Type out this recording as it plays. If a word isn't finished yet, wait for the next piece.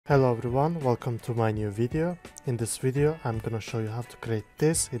Hello everyone, welcome to my new video. In this video I'm gonna show you how to create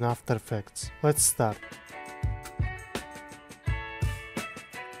this in After Effects. Let's start.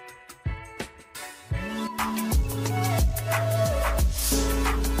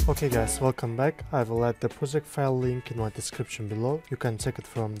 Okay guys, welcome back. I will add the project file link in my description below. You can check it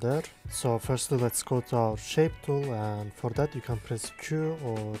from there. So firstly let's go to our shape tool, and for that you can press Q,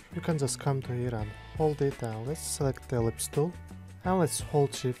 or you can just come to here and hold it, and let's select the ellipse tool. And let's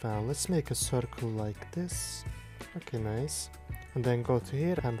hold shift and let's make a circle like this. Okay, nice. And then go to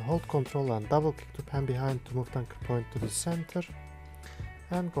here and hold Ctrl and double click to pan behind to move the anchor point to the center.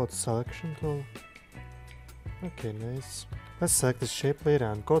 And go to selection tool. Okay, nice. Let's select the shape layer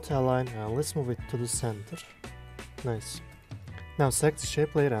and go to align, and let's move it to the center. Nice. Now select the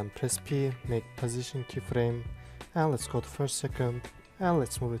shape layer and press P, make position keyframe, and let's go to first second, and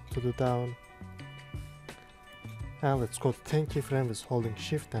let's move it to the down. And let's go to 10 keyframe with holding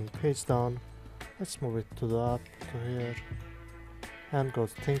shift and page down. Let's move it to the up to here. And go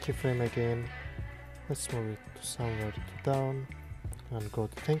to 10 keyframe again. Let's move it to somewhere to down. And go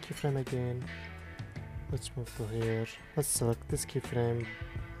to 10 keyframe again. Let's move to here. Let's select this keyframe.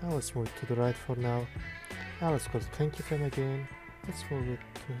 And let's move it to the right for now. And let's go to 10 keyframe again. Let's move it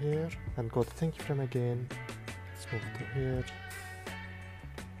to here. And go to 10 keyframe again. Let's move to here.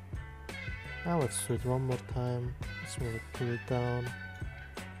 Now let's do it one more time. Let's move it to the down.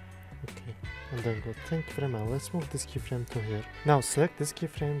 Okay, and then go 10 keyframe and let's move this keyframe to here. Now select these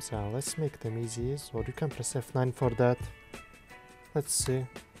keyframes and let's make them easy, or you can press F9 for that. Let's see.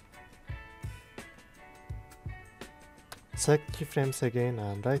 Select keyframes again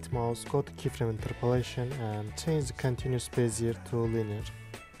and right mouse, go to keyframe interpolation and change the continuous bezier to linear.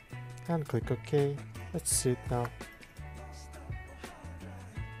 And click OK. Let's see it now.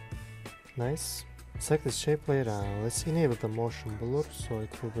 Nice. Select the shape layer and let's enable the motion blur so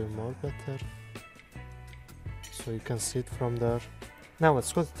it will be more better. So you can see it from there. Now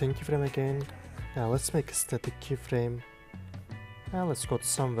let's go to 10 keyframe again. And let's make a static keyframe. And let's go to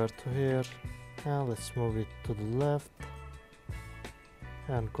somewhere to here. And let's move it to the left.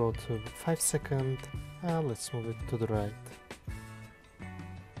 And go to 5 seconds. And let's move it to the right.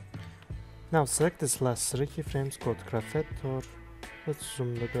 Now select this last 3 keyframes, go to graph editor. Let's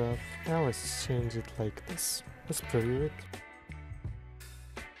zoom the graph, and let's change it like this. Let's preview it.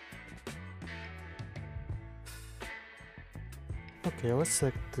 Okay, let's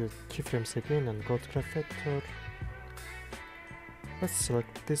select the keyframes again and go to graph editor. Let's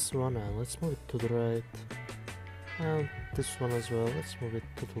select this one and let's move it to the right. And this one as well, let's move it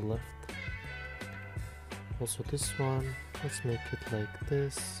to the left. Also this one, let's make it like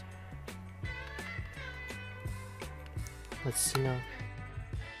this. Let's see now.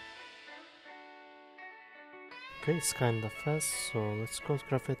 Okay, it's kinda fast, so let's go to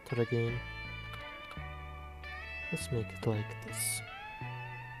graph editor again. Let's make it like this.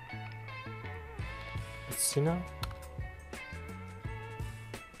 Let's see now.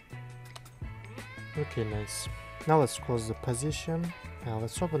 Okay, nice. Now let's close the position. Now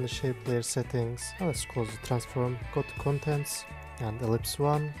let's open the shape layer settings. Now let's close the transform, go to contents and ellipse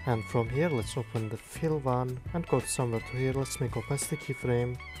 1, and from here let's open the fill 1 and go to somewhere to here. Let's make opacity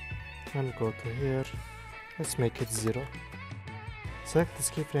keyframe and go to here. Let's make it 0. Select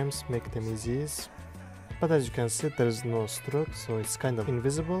these keyframes, make them easy, but as you can see there is no stroke, so it's kind of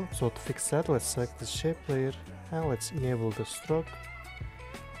invisible. So to fix that, let's select the shape layer and let's enable the stroke.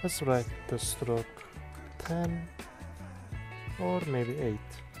 Let's write the stroke 10 or maybe 8.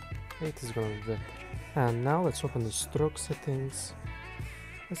 8 is gonna be better. And now let's open the stroke settings.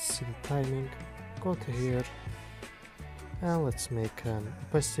 Let's see the timing. Go to here. And let's make an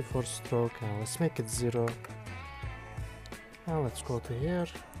opacity for stroke and let's make it 0. And let's go to here.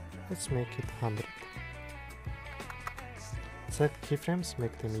 Let's make it 100. Select keyframes,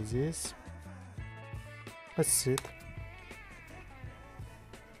 make them easy. Let's see it.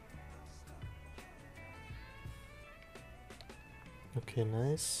 Okay,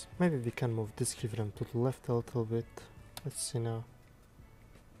 nice. Maybe we can move this keyframe to the left a little bit. Let's see now.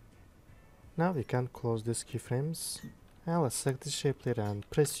 Now we can close these keyframes. And let's select the shape layer and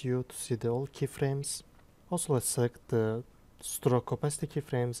press U to see the all keyframes. Also let's select the stroke opacity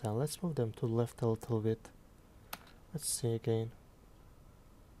keyframes and let's move them to the left a little bit. Let's see again.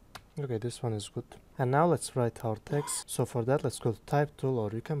 Okay, this one is good. And now let's write our text. So for that let's go to type tool,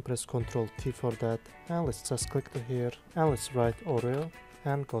 or you can press Ctrl T for that. And let's just click to here and let's write Oreo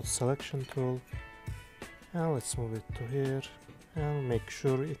and go to selection tool. And let's move it to here and make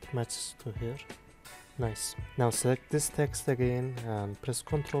sure it matches to here. Nice. Now select this text again and press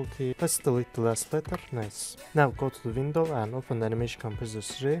Ctrl T. Let's delete the last letter. Nice. Now go to the window and open the Animation Composer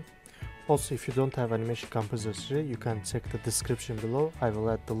 3. Also, if you don't have Animation Composer 3, you can check the description below. I will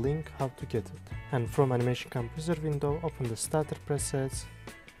add the link how to get it. And from Animation Composer window, open the starter presets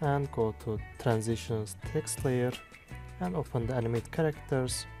and go to Transitions text layer and open the Animate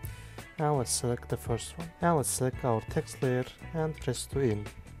Characters. And let's select the first one. And let's select our text layer and press to in.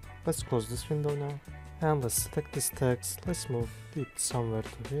 Let's close this window now. And let's select this text. Let's move it somewhere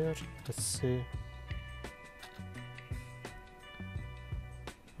to here. Let's see.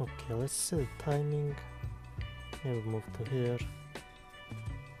 Okay, let's see the timing. Maybe move to here.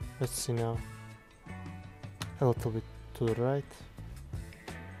 Let's see now. A little bit to the right.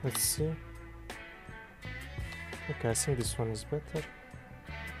 Let's see. Okay, I think this one is better.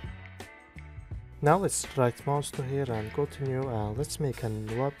 Now let's right mouse to here and go to new and let's make a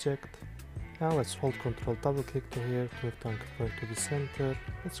new object. Now let's hold Ctrl double click to here to move the anchor point to the center.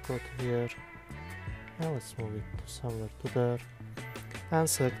 Let's go to here. Now let's move it to somewhere to there. And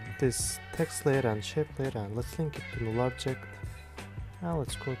select this text layer and shape layer and let's link it to null object. Now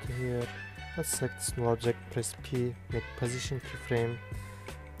let's go to here. Let's select this null object, press P, make position keyframe.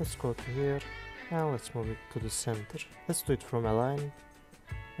 Let's go to here. Now let's move it to the center. Let's do it from align.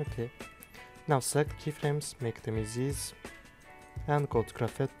 Okay. Now select keyframes, make them as is. And go to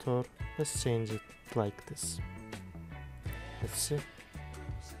graph editor. Let's change it like this. Let's see.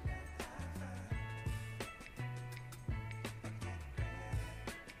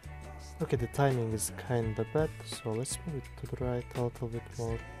 Okay, the timing is kinda bad, so let's move it to the right a little bit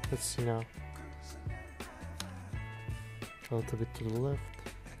more. Let's see now. A little bit to the left.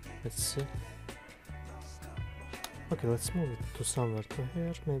 Let's see. Okay, let's move it to somewhere to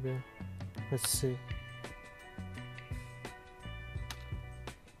here, maybe. Let's see.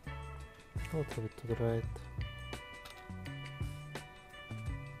 A little bit to the right.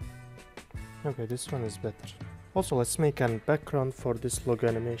 Okay, this one is better. Also, let's make a background for this logo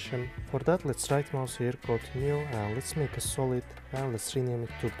animation. For that, let's right mouse here, go to new, and let's make a solid, and let's rename it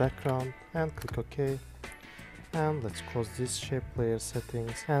to background, and click OK. And let's close this shape layer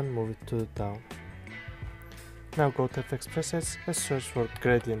settings and move it to down. Now go to FX presets, let's search for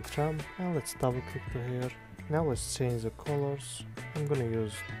gradient ramp, and let's double click to here. Now let's change the colors. I'm gonna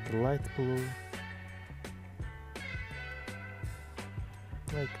use the light blue,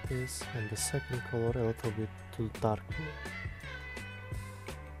 like this, and the second color a little bit to dark blue.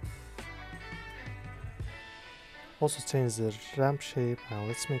 Also change the ramp shape and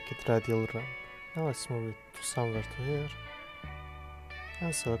let's make it radial ramp. Now let's move it to somewhere to here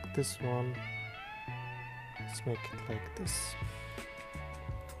and select this one. Let's make it like this.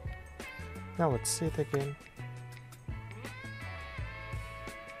 Now let's see it again.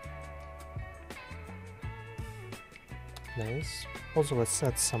 Nice. Also, let's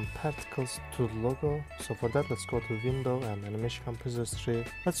add some particles to the logo. So for that, let's go to Window and Animation Composer 3.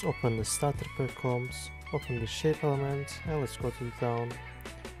 Let's open the starter precoms, open the shape element, and let's go to the down.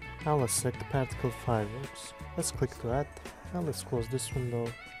 Now let's select the particle fireworks. Let's click to add, and let's close this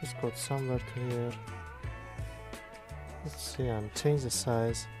window. Let's go somewhere to here. Let's see and change the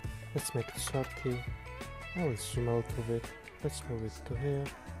size. Let's make it 30. And let's zoom a little bit. Let's move it to here.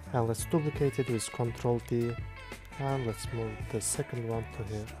 And let's duplicate it with Ctrl D. And let's move the second one to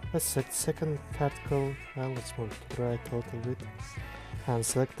here. Let's select second particle and let's move it to the right a little bit. And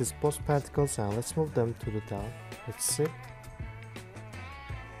select these both particles and let's move them to the down. Let's see.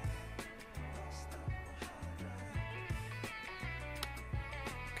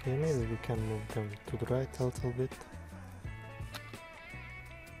 Okay, maybe we can move them to the right a little bit.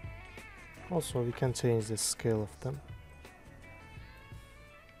 Also, we can change the scale of them.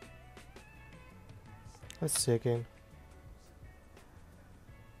 Let's see again.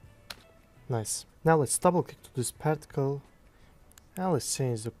 Nice. Now let's double click to this particle and let's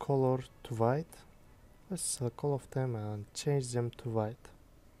change the color to white. Let's select all of them and change them to white.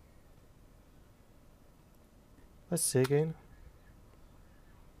 Let's see again.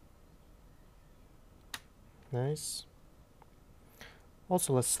 Nice.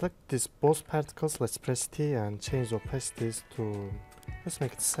 Also, let's select these both particles. Let's press T and change the opacities to, let's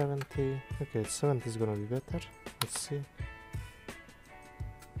make it 70. Okay, 70 is gonna be better. Let's see.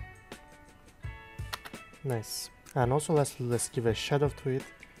 Nice. And also let's give a shadow to it.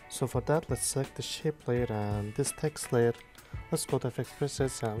 So for that, let's select the shape layer and this text layer. Let's go to FX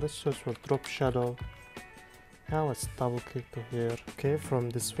presets and let's search for drop shadow. And let's double click to here. Okay, from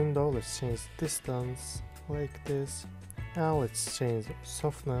this window, let's change distance like this. Now let's change the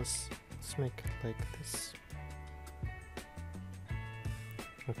softness. Let's make it like this.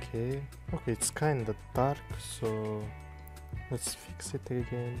 Okay, it's kinda dark, so let's fix it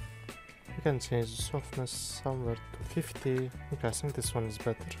again. We can change the softness somewhere to 50. Okay, I think this one is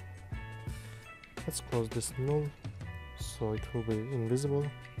better. Let's close this null, so it will be invisible.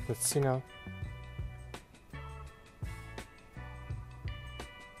 Let's see now.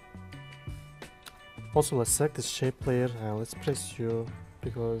 Also, let's select this shape layer and let's press U,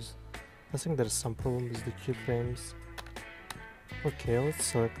 because I think there's some problem with the keyframes. Okay, let's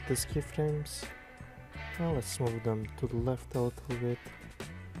select these keyframes. Now let's move them to the left a little bit.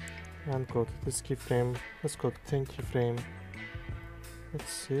 And go to this keyframe. Let's go to 10 keyframe.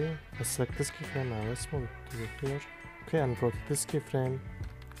 Let's see. Let's select this keyframe and let's move it to here. Okay, and go to this keyframe.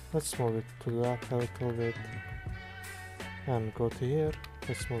 Let's move it to the up a little bit. And go to here.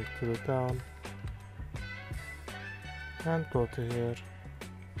 Let's move it to the down. And go to here.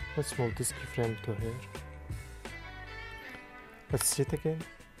 Let's move this keyframe to here. Let's see it again.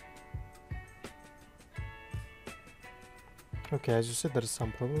 Okay, as you see, there is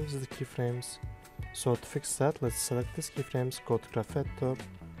some problems with the keyframes. So to fix that, let's select these keyframes, go to graph editor,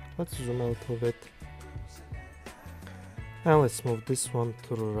 let's zoom a little bit, and let's move this one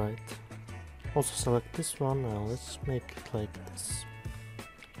to the right. Also select this one and let's make it like this.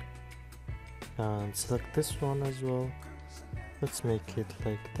 And select this one as well. Let's make it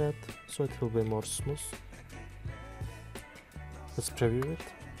like that, so it will be more smooth. Let's preview it.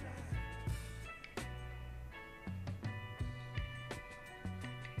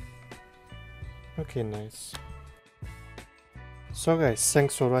 Okay, nice. So guys,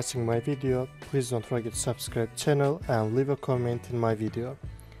 thanks for watching my video. Please don't forget to subscribe channel and leave a comment in my video.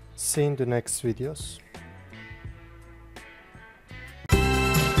 See you in the next videos.